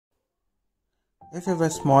If you have a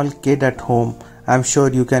small kid at home, I'm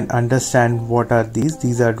sure you can understand what are these.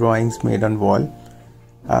 These are drawings made on wall.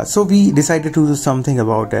 So we decided to do something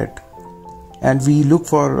about it. And we look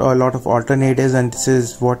for a lot of alternatives, and this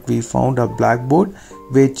is what we found, a blackboard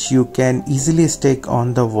which you can easily stick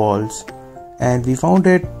on the walls. And we found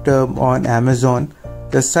it on Amazon.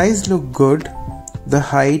 The size looked good, the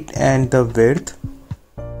height and the width.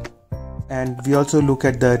 And we also look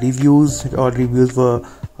at the reviews, or reviews were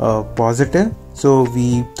positive, so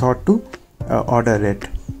we thought to order it.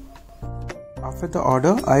 After the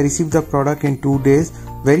order, I received the product in 2 days,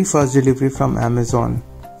 very fast delivery from Amazon.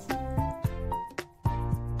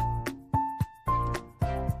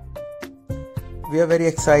 We are very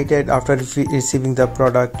excited after receiving the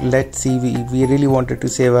product. Let's see, we really wanted to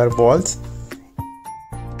save our walls.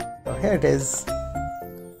 So here it is.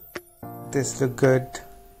 This looks good.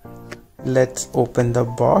 Let's open the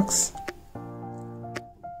box.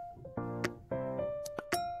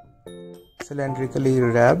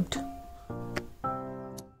 Cylindrically wrapped.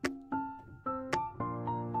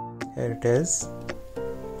 Here it is.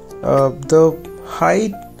 The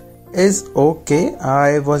height is okay.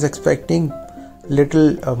 I was expecting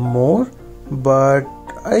little more, but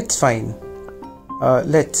it's fine.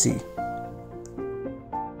 Let's see.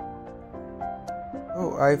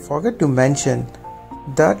 Oh, I forgot to mention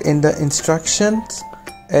that in the instructions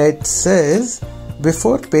it says,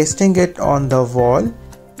 before pasting it on the wall,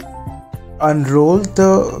 unroll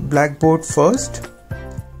the blackboard first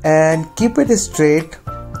and keep it straight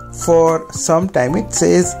for some time. It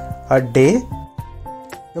says a day.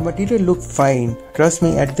 The material looked fine. Trust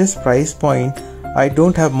me, at this price point I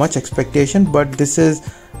don't have much expectation, but this is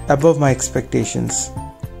above my expectations.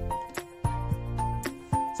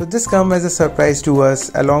 So this comes as a surprise to us.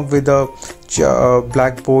 Along with the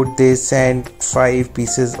blackboard, they sent 5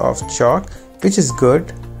 pieces of chalk, which is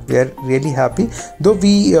good. We are really happy, though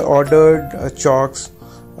we ordered chalks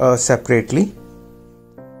separately.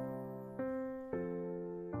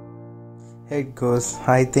 Here it goes.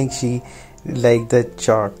 I think she liked the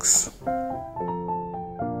chalks.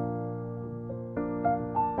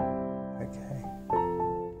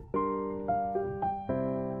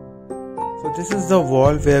 So this is the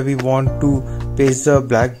wall where we want to paste the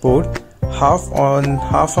blackboard, half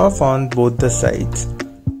on both the sides.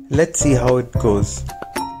 Let's see how it goes.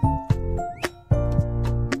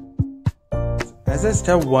 As a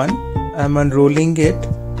step 1, I'm unrolling it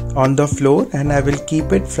on the floor and I will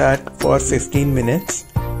keep it flat for 15 minutes.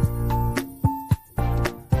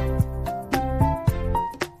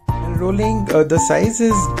 Unrolling, the size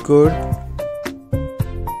is good.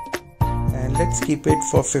 Let's keep it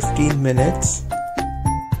for 15 minutes.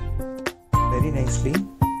 Very nicely.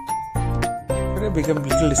 It will become a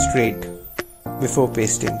little straight before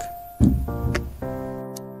pasting.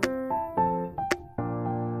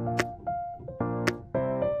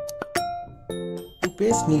 To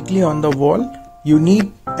paste neatly on the wall, you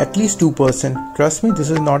need at least 2 persons. Trust me,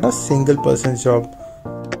 this is not a single person's job.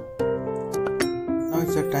 Now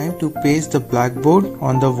it's the time to paste the blackboard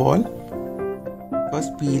on the wall.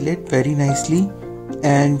 First peel it very nicely,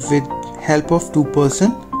 and with help of 2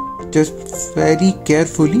 persons, just very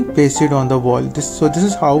carefully paste it on the wall. So this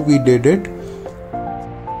is how we did it.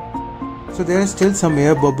 So there are still some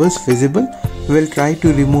air bubbles visible. We'll try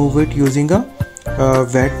to remove it using a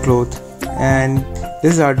wet cloth. And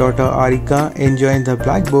this is our daughter Arika enjoying the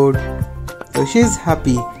blackboard. So she's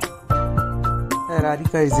happy. Here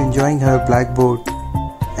Arika is enjoying her blackboard.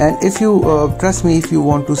 And if you trust me, if you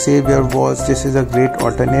want to save your walls, this is a great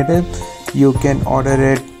alternative. You can order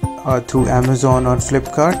it through Amazon or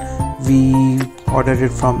Flipkart. We ordered it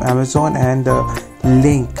from Amazon, and the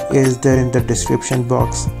link is there in the description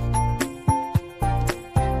box.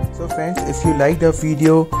 So friends, if you liked the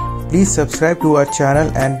video, please subscribe to our channel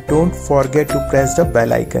and don't forget to press the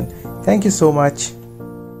bell icon. Thank you so much.